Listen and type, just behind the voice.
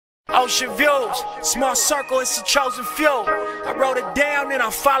Ocean views, small circle, it's a chosen few. I wrote it down and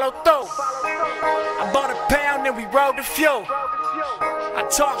I followed through. I bought a pound and we rode the fuel. I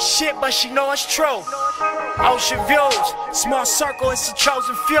talk shit but she know it's true. Ocean views, small circle, it's a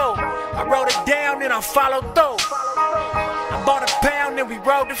chosen few. I wrote it down and I followed through. I bought a pound and we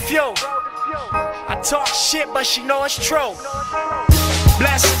rode the fuel. I talk shit but she know it's true.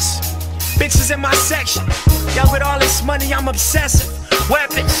 Blessings, bitches in my section. Yo, with all this money I'm obsessive.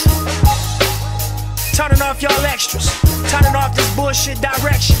 Weapons, turning off y'all extras, turning off this bullshit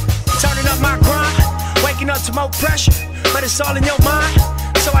direction, turning up my grind, waking up to more pressure, but it's all in your mind,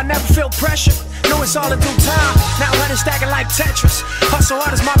 so I never feel pressure. Know it's all in due time. Now honey stacking like Tetris. Hustle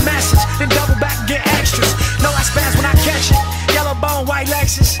hard is my message, then double back and get extras. Know I spaz when I catch it. Yellow bone, white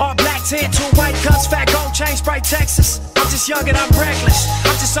Lexus, all black tint, 2 white cups, fat gold chain, Sprite Texas. I'm just young and I'm reckless.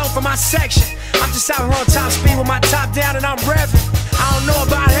 I'm just on for my section. I'm just out here on top speed with my top down and I'm revving. I don't know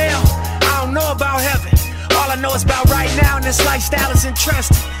about hell, I don't know about heaven. All I know is about right now, and this lifestyle is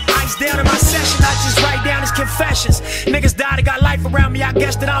interesting. Ice down in my session, I just write down his confessions. Niggas died and got life around me, I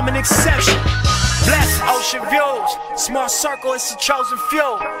guess that I'm an exception. Blessings, ocean views, small circle, it's a chosen few.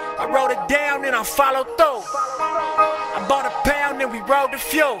 I wrote it down and I followed through. I bought a pound and we rode the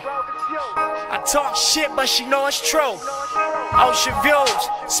fuel. I talk shit but she know it's true. Ocean views,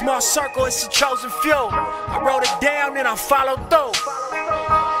 small circle, it's a chosen few. I wrote it down and I followed through.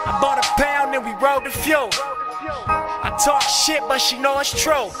 I bought a pound and we rode the fuel. I talk shit but she know it's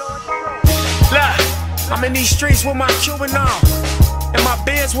true. Look, I'm in these streets with my Cuban on, and my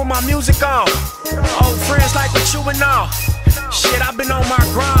beds with my music on. Old friends like what you and all. Shit, I've been on my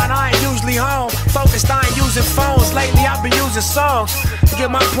grind, I ain't usually home. Focused, I ain't using phones. Lately I've been using songs to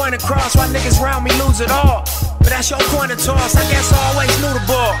get my point across while niggas around me lose it all. But that's your point of toss, I guess I always knew the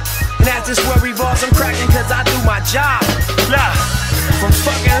ball. And as this world revolves, I'm cracking cause I do my job. Look, from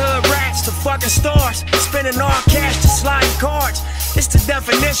fucking hood rats to fucking stars, spending all cash to sliding cards. It's the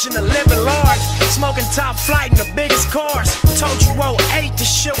definition of living large. Smoking top flight in the biggest cars. Told you 08,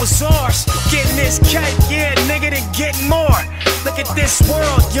 this shit was ours. Getting this cake, yeah, nigga, then getting more. Look at this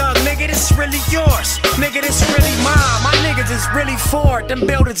world, young nigga, this really yours. Nigga, this really mine. My niggas is really Ford. Them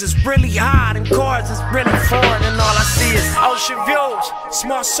buildings is really high. Them cars is really foreign. And all I see is ocean views.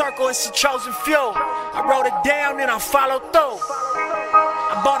 Small circle, it's a chosen few. I wrote it down and I followed through.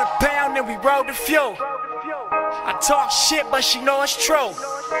 I bought a pound and we rode the fuel. I talk shit but she know it's true.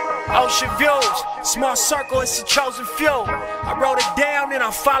 Ocean views, small circle, it's a chosen few. I wrote it down and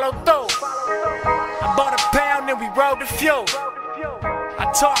I followed through. I bought a pound and we rode the fuel.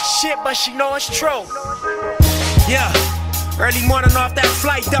 I talk shit but she know it's true. Yeah, early morning off that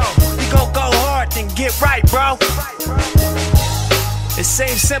flight though. We gon' go hard then get right, bro. It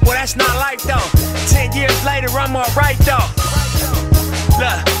seems simple, that's not life though. 10 years later I'm alright though.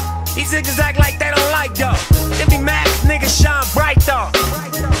 Look, these niggas act like they don't like though. They be mad cause niggas shine bright though.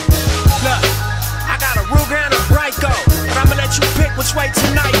 Look, I got a Ruger and a Brico, but I'ma let you pick which way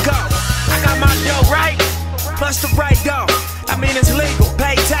tonight go. I got my dough right, plus the right dough. I mean it's legal,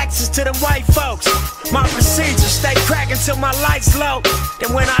 pay taxes to them white folks. My procedure, stay cracking till my lights low.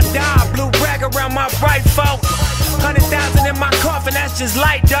 Then when I die, blue rag around my right folk. 100,000 in my coffin, that's just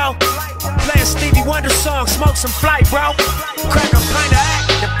light though. Playing Stevie Wonder song, smoke some flight, bro. Crack a pint of act,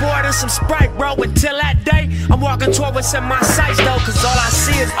 then pour it in some Sprite, bro. Until that day, I'm walking toward what's in my sights though. Cause all I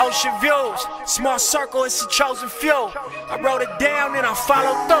see is ocean views. Small circle, it's a chosen few. I wrote it down and I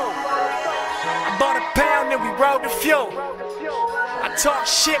followed through. I bought a pound and we rode the fuel. I talk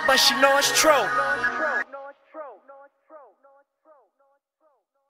shit but she know it's true.